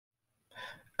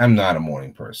I'm not a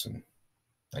morning person.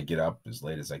 I get up as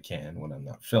late as I can when I'm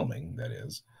not filming, that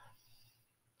is,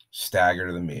 stagger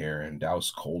to the mirror and douse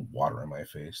cold water on my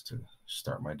face to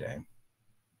start my day.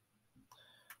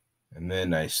 And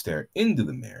then I stare into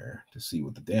the mirror to see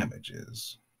what the damage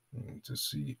is, to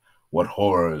see what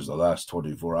horrors the last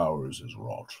 24 hours has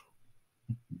wrought.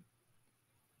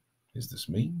 Is this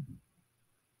me?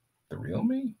 The real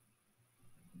me?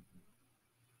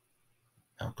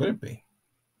 How could it be?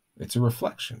 It's a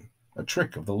reflection, a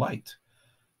trick of the light,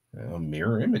 a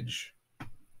mirror image.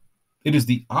 It is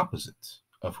the opposite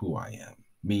of who I am,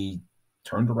 me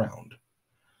turned around,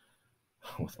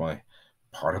 with my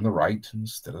part on the right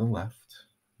instead of the left,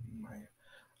 my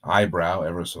eyebrow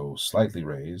ever so slightly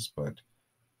raised, but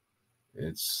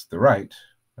it's the right,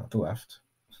 not the left,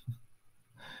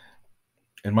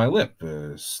 and my lip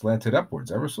slanted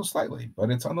upwards ever so slightly,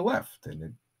 but it's on the left, and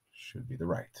it should be the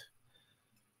right.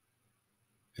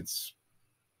 It's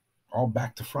all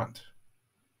back to front.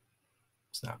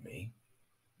 It's not me.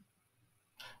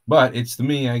 But it's the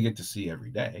me I get to see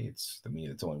every day. It's the me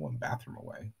that's only one bathroom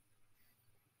away.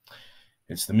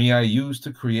 It's the me I use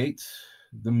to create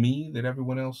the me that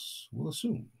everyone else will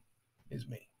assume is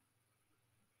me.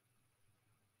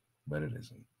 But it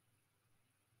isn't.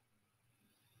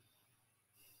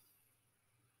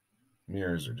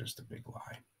 Mirrors are just a big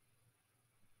lie.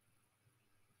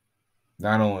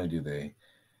 Not only do they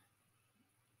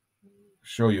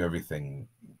show you everything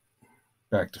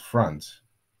back to front,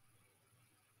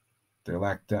 they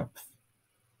lack depth.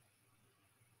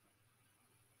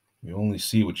 You only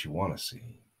see what you want to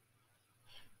see,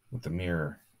 what the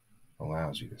mirror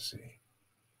allows you to see.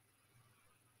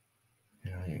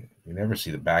 You never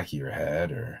see the back of your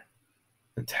head or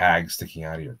the tag sticking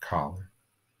out of your collar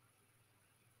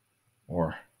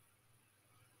or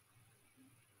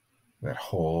that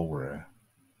hole where a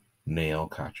nail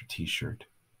caught your t-shirt.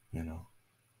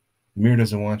 The mirror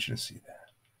doesn't want you to see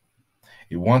that.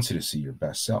 It wants you to see your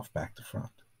best self back to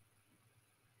front.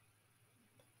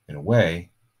 In a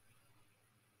way,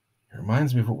 it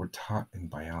reminds me of what we're taught in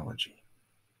biology.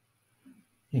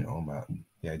 About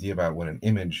the idea about when an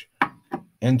image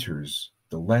enters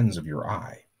the lens of your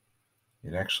eye,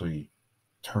 it actually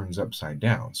turns upside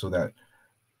down so that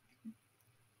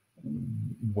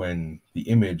when the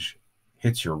image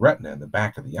hits your retina in the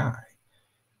back of the eye,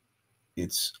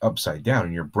 it's upside down,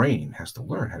 and your brain has to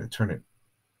learn how to turn it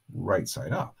right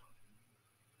side up.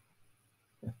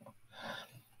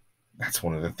 That's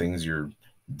one of the things you're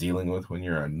dealing with when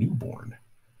you're a newborn.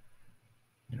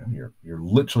 You're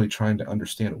literally trying to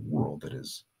understand a world that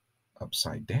is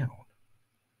upside down.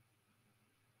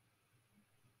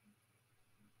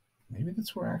 Maybe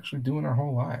that's what we're actually doing our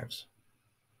whole lives.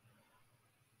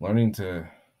 Learning to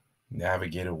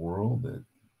navigate a world that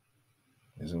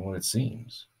isn't what it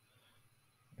seems.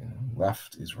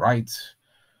 Left is right,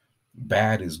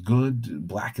 bad is good,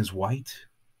 black is white.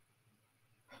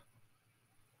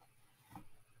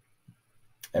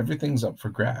 Everything's up for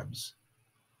grabs.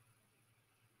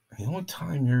 The only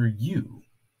time you're you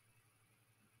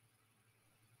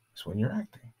is when you're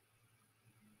acting.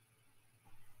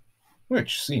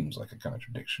 Which seems like a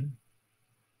contradiction.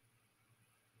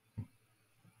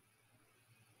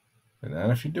 But not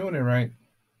if you're doing it right.